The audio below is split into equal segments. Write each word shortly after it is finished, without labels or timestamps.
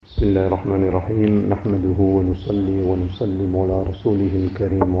بسم الله الرحمن الرحيم نحمده ونصلي ونسلم على رسوله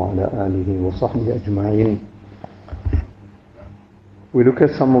الكريم وعلى آله وصحبه أجمعين. We look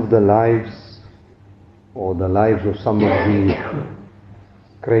at some of the lives or the lives of some of the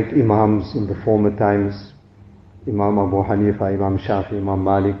great imams in the former times, Imam Abu Hanifa, Imam Shafi, Imam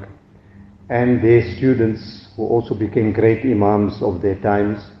Malik, and their students who also became great imams of their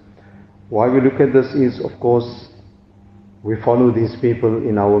times. Why we look at this is, of course, we follow these people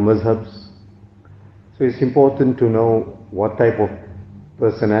in our mazhabs. So it's important to know what type of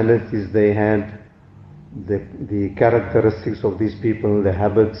personalities they had, the characteristics of these people, the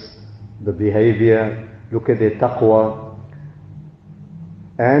habits, the behavior, look at their taqwa.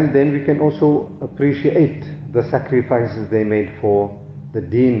 And then we can also appreciate the sacrifices they made for the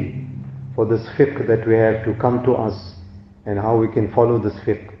deen, for this fiqh that we have to come to us, and how we can follow this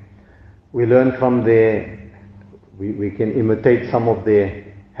fiqh. We learn from their we can imitate some of their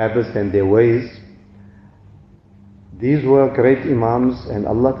habits and their ways. These were great imams, and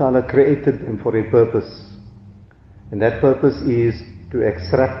Allah Ta'ala created them for a purpose. And that purpose is to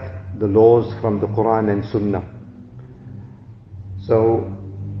extract the laws from the Quran and Sunnah. So,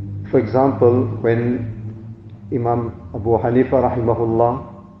 for example, when Imam Abu Hanifa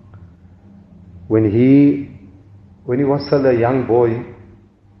rahimahullah, when he was still a young boy,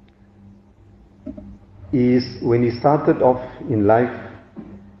 when he started off in life,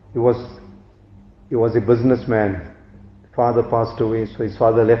 he was a businessman. Father passed away, so his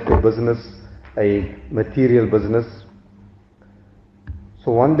father left a business, a material business.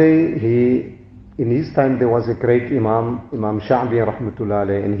 So one day, in his time there was a great Imam Sha'bi rahmatullah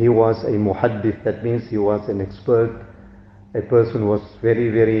alayhi, and he was a muhaddith. That means he was an expert, a person who was very,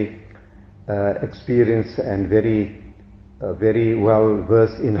 very experienced and very well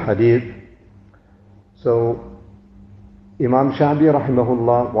versed in hadith. So, Imam Sha'bi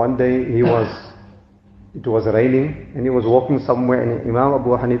rahimahullah, one day it was raining, and he was walking somewhere, and Imam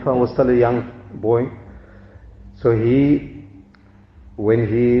Abu Hanifa was still a young boy. So Imam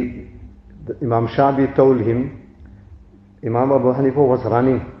Sha'bi told him, Imam Abu Hanifa was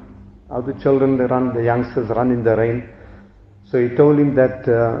running. How the children run, the youngsters run in the rain. So he told him that,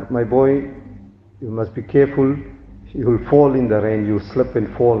 my boy, you must be careful, you will fall in the rain, you slip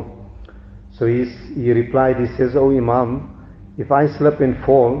and fall. So he replied, he says, "Oh Imam, if I slip and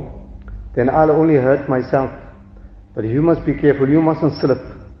fall, then I'll only hurt myself. But you must be careful, you mustn't slip,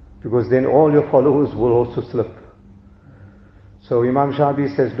 because then all your followers will also slip." So Imam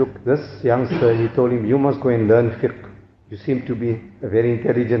Sha'bi says, look, this youngster, he told him, you must go and learn fiqh. You seem to be a very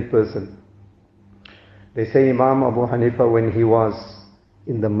intelligent person. They say Imam Abu Hanifa, when he was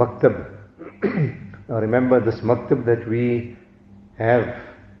in the maktab, now remember this maktab that we have,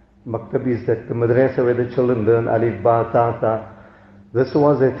 maktab is that the madrasa where the children learn alif, ba, ta, ta. This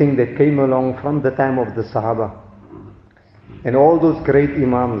was a thing that came along from the time of the Sahaba. And all those great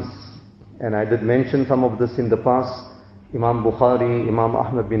imams, and I did mention some of this in the past, Imam Bukhari, Imam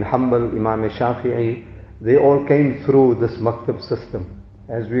Ahmad bin Hanbal, Imam Shafi'i, they all came through this maktab system.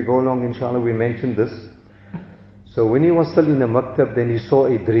 As we go along, inshallah, we mention this. So when he was still in the maktab, then he saw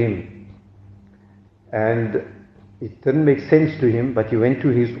a dream. And it didn't make sense to him, but he went to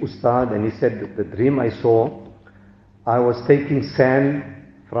his ustad and he said, the dream I saw, I was taking sand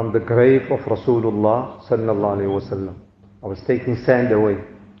from the grave of Rasulullah sallallahu alaihi wasallam. I was taking sand away.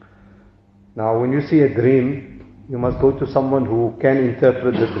 Now when you see a dream, you must go to someone who can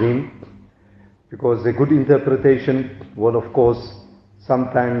interpret the dream, because a good interpretation will of course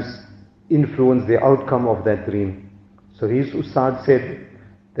sometimes influence the outcome of that dream. So his ustad said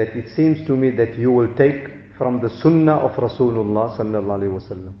that it seems to me that you will take from the sunnah of Rasulullah sallallahu alaihi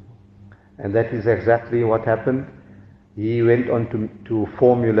wasallam. And that is exactly what happened. He went on to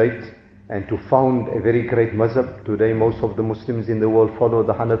formulate and to found a very great mazhab. Today most of the Muslims in the world follow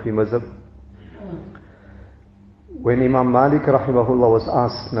the Hanafi mazhab. When Imam Malik rahimahullah was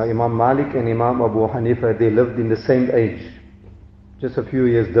asked, now Imam Malik and Imam Abu Hanifa, they lived in the same age, just a few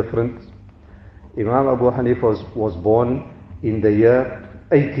years difference. Imam Abu Hanifa was born in the year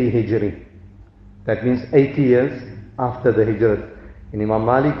 80 Hijri. That means 80 years after the Hijrah. And Imam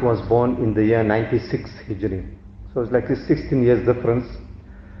Malik was born in the year 96 Hijri. So it's like a 16 years difference.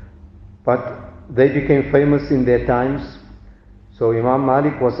 But they became famous in their times. So Imam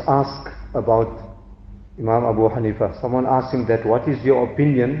Malik was asked about Imam Abu Hanifa. Someone asked him that, what is your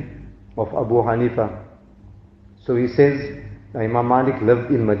opinion of Abu Hanifa? So he says, Imam Malik lived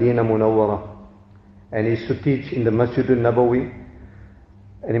in Medina Munawwara, and he used to teach in the Masjid al-Nabawi.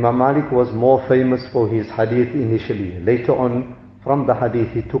 And Imam Malik was more famous for his hadith initially. Later on, from the hadith,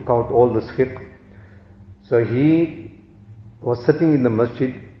 he took out all this fiqh. So he was sitting in the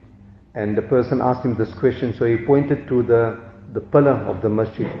masjid, And the person asked him this question, so he pointed to the pillar of the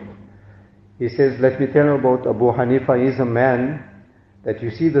masjid. He says, let me tell you about Abu Hanifa. He's a man that you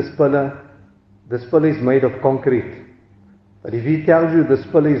see this pillar is made of concrete. But if he tells you this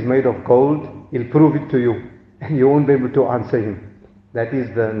pillar is made of gold, he'll prove it to you. And you won't be able to answer him. That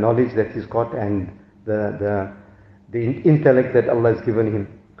is the knowledge that he's got and the intellect that Allah has given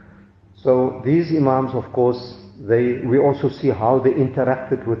him. So these imams, of course, we also see how they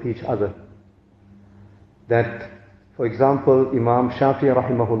interacted with each other. That, for example, Imam Shafi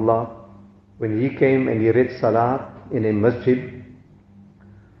rahimahullah, when he came and he read Salah in a masjid,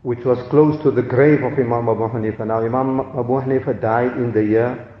 which was close to the grave of Imam Abu Hanifa. Now, Imam Abu Hanifa died in the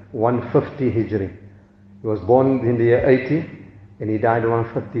year 150 Hijri. He was born in the year 80, and he died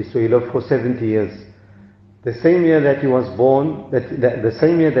 150, so he lived for 70 years. The same year that he was born, the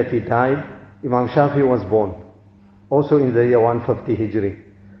same year that he died, Imam Shafi was born, also in the year 150 Hijri.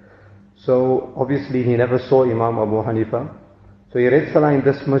 So obviously he never saw Imam Abu Hanifa. So he read Salah in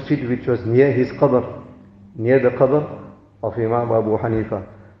this masjid which was near his qabr, near the qabr of Imam Abu Hanifa.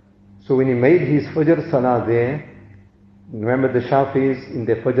 So when he made his Fajr Salah there, remember the Shafis in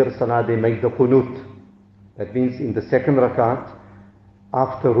their Fajr Salah they make the qunut. That means in the second rakat,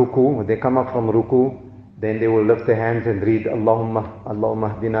 after ruku, when they come up from ruku, then they will lift their hands and read Allahumma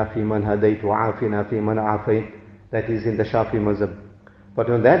hdina fi man hadayt wa afina fi man afayt. That is in the Shafi mazhab. But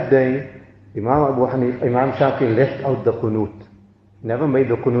on that day, Imam Shafi left out the qunut. Never made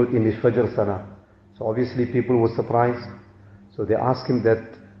the qunut in his Fajr Salah. So obviously people were surprised. So they asked him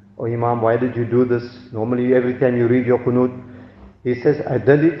that, oh Imam, why did you do this? Normally every time you read your qunut. He says, I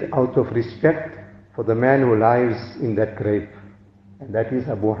did it out of respect for the man who lies in that grave. And that is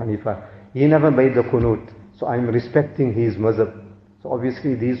Abu Hanifa. He never made the qunut. So I'm respecting his mazhab. So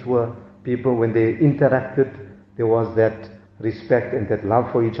obviously these were people, when they interacted, there was that respect and that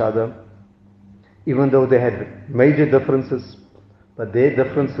love for each other. Even though they had major differences, but their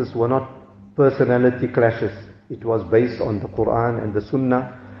differences were not personality clashes. It was based on the Quran and the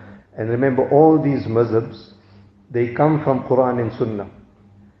Sunnah. And remember, all these mazhabs, they come from Quran and Sunnah.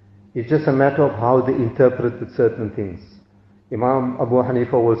 It's just a matter of how they interpreted certain things. Imam Abu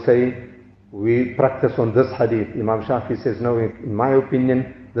Hanifa will say, we practice on this hadith. Imam Shafi says, no, in my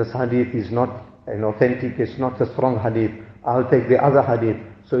opinion, this hadith is not an authentic, it's not a strong hadith. I'll take the other hadith.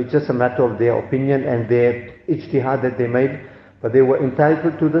 So it's just a matter of their opinion and their ijtihad that they made. But they were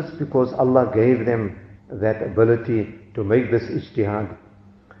entitled to this because Allah gave them that ability to make this ijtihad.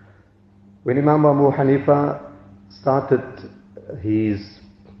 When Imam Abu Hanifa started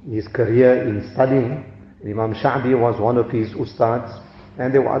his career in studying, Imam Sha'bi was one of his ustads,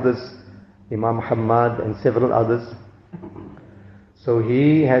 and there were others, Imam Hamad and several others. So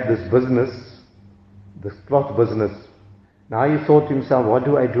he had this business, this cloth business. Now he thought to himself, what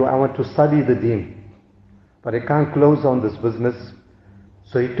do? I want to study the deen, but I can't close on this business.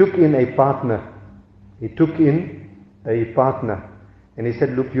 So he took in a partner. And he said,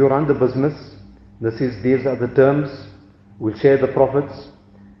 look, you run the business. These are the terms. We'll share the profits.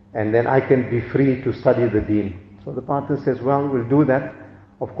 And then I can be free to study the deen. So the partner says, well, we'll do that.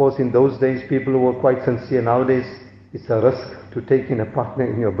 Of course, in those days, people were quite sincere. Nowadays, it's a risk to take in a partner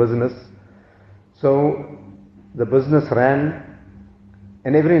in your business. So the business ran.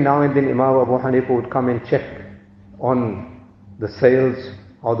 And every now and then, Imam Abu Hanifa would come and check on the sales,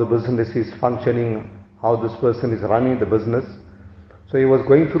 how the business is functioning, how this person is running the business. So he was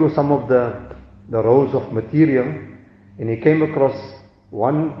going through some of the rolls of material, and he came across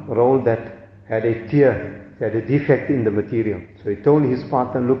one roll that had a tear, had a defect in the material. So he told his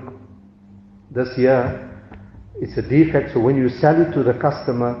partner, look, this here, it's a defect, so when you sell it to the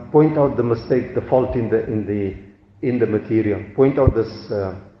customer, point out the mistake, the fault in the material. Point out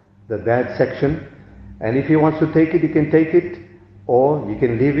the bad section, and if he wants to take it, he can take it, or he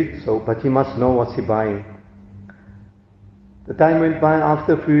can leave it, but he must know what's he buying. The time went by.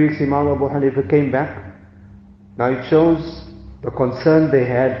 After a few weeks, Imam Abu Hanifa came back. Now it shows the concern they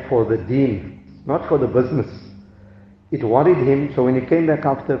had for the deen, not for the business. It worried him, so when he came back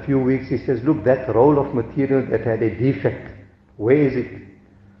after a few weeks, he says, look, that roll of material that had a defect, where is it?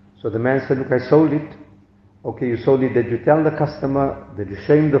 So the man said, look, I sold it. Okay, you sold it. Did you tell the customer? Did you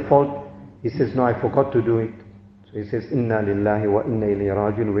show him the fault? He says, no, I forgot to do it. So he says, Inna lillahi wa inna ilayhi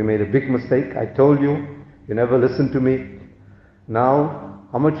rajiun. We made a big mistake. I told you. You never listened to me. Now,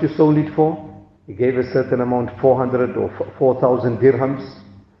 how much you sold it for? He gave a certain amount, 400 or 4,000 dirhams.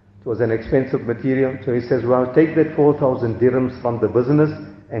 It was an expensive material. So he says, well, take that 4,000 dirhams from the business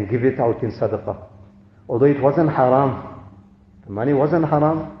and give it out in sadaqah. Although it wasn't haram. The money wasn't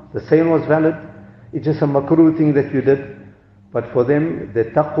haram. The sale was valid. It's just a makruh thing that you did. But for them, the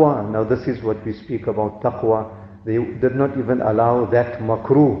taqwa, now this is what we speak about taqwa, they did not even allow that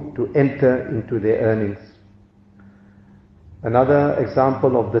makruh to enter into their earnings. Another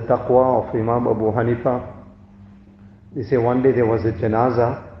example of the taqwa of Imam Abu Hanifa, they say one day there was a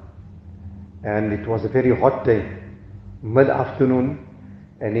janazah and it was a very hot day, mid-afternoon,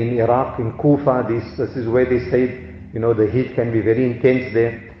 and in Iraq, in Kufa, this is where they say, the heat can be very intense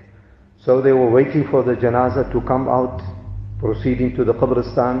there. So they were waiting for the janazah to come out, proceeding to the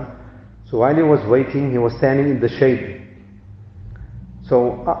Qabristan. So while he was waiting, he was standing in the shade.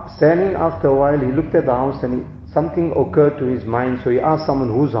 So standing after a while, he looked at the house and something occurred to his mind. So he asked someone,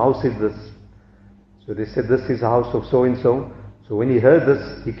 whose house is this? So they said, this is the house of so-and-so. So when he heard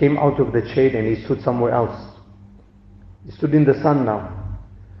this, he came out of the shade and he stood somewhere else. He stood in the sun now.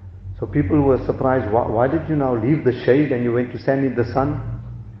 So people were surprised, why did you now leave the shade and you went to stand in the sun?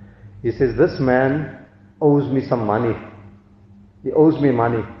 He says, this man owes me some money. He owes me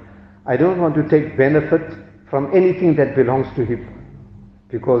money. I don't want to take benefit from anything that belongs to him.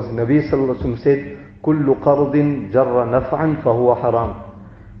 Because Nabi Sallallahu Alaihi Wasallam said, كُلُّ قَرْضٍ جَرَّ نَفْعًا فَهُوَ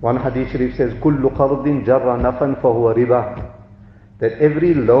حَرَامٌ. One hadith sharif says, كُلُّ قَرْضٍ جَرَّ نَفْعًا فَهُوَ رِبًا. That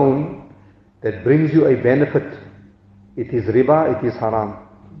every loan that brings you a benefit, it is riba, it is haram.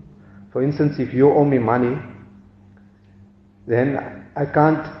 For instance, if you owe me money, then I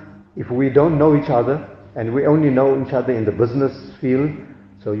can't, if we don't know each other, and we only know each other in the business field,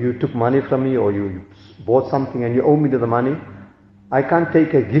 so you took money from me or you bought something and you owe me the money, I can't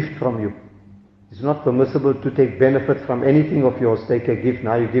take a gift from you. It's not permissible to take benefit from anything of yours. Take a gift.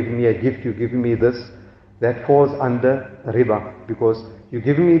 Now you give me a gift, you give me this. That falls under riba, because you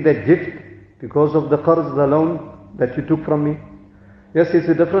give me that gift because of the qarz, the loan that you took from me. Yes, it's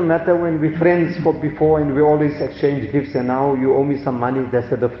a different matter when we're friends before and we always exchange gifts, and now you owe me some money,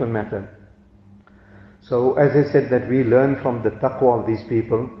 that's a different matter. So as I said, that we learn from the taqwa of these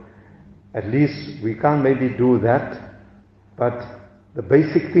people. At least we can't maybe do that, but the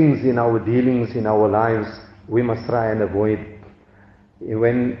basic things in our dealings, in our lives, we must try and avoid.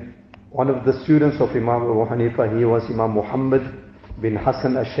 When one of the students of Imam Abu Hanifa, he was Imam Muhammad bin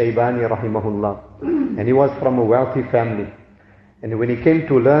Hassan al-Shaybani rahimahullah, and he was from a wealthy family. And when he came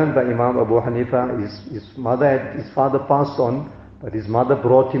to learn by Imam Abu Hanifa, his father passed on, but his mother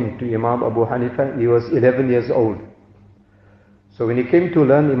brought him to Imam Abu Hanifa. He was 11 years old. So when he came to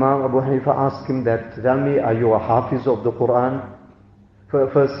learn, Imam Abu Hanifa asked him that, tell me, are you a hafiz of the Quran?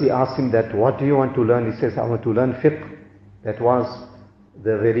 First he asked him that, what do you want to learn? He says, I want to learn fiqh. That was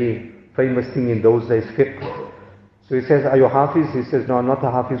the very famous thing in those days, fiqh. So he says, are you a hafiz? He says, no, I'm not a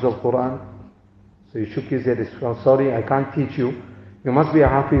hafiz of Quran. So he shook his head. He said, I'm sorry, I can't teach you. You must be a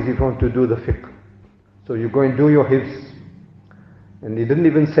hafiz if you want to do the fiqh. So you go and do your hifz. And he didn't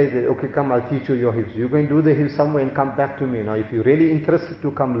even say that, okay, come, I'll teach you your hifz. You go and do the hifz somewhere and come back to me. Now, if you're really interested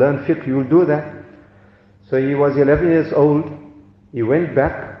to come learn fiqh, you'll do that. So he was 11 years old. He went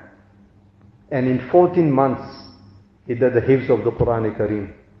back, and in 14 months, he did the hifz of the Quran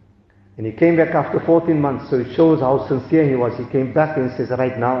al-Kareem. And he came back after 14 months, so it shows how sincere he was. He came back and says,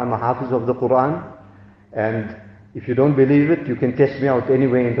 right now I'm a hafiz of the Quran, and if you don't believe it, you can test me out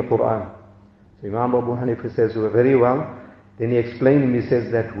anywhere in the Quran. So Imam Abu Hanifa says, well, very well. Then he explained, he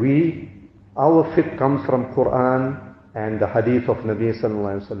says that our fiqh comes from Quran and the hadith of Nabi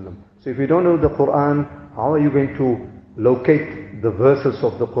Sallallahu Alaihi Wasallam. So if you don't know the Quran, how are you going to locate the verses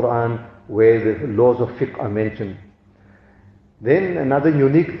of the Quran where the laws of fiqh are mentioned? Then another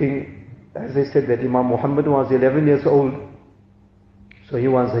unique thing, as I said, that Imam Muhammad was 11 years old. So he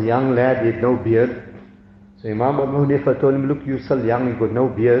was a young lad, he had no beard. So Imam Abu Hanifa told him, look, you're still young, you've got no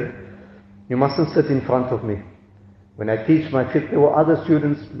beard. You mustn't sit in front of me. When I teach my fiqh, there were other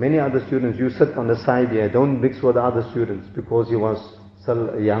students, many other students. You sit on the side here, don't mix with the other students, because he was still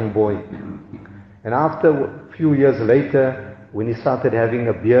a young boy. And after a few years later, when he started having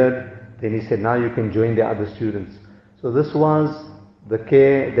a beard, then he said, now you can join the other students. So this was the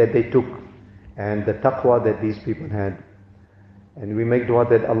care that they took and the taqwa that these people had. And we make dua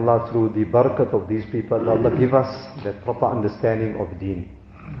that Allah, through the barakat of these people, Allah give us that proper understanding of deen.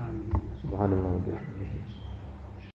 Subhanallah.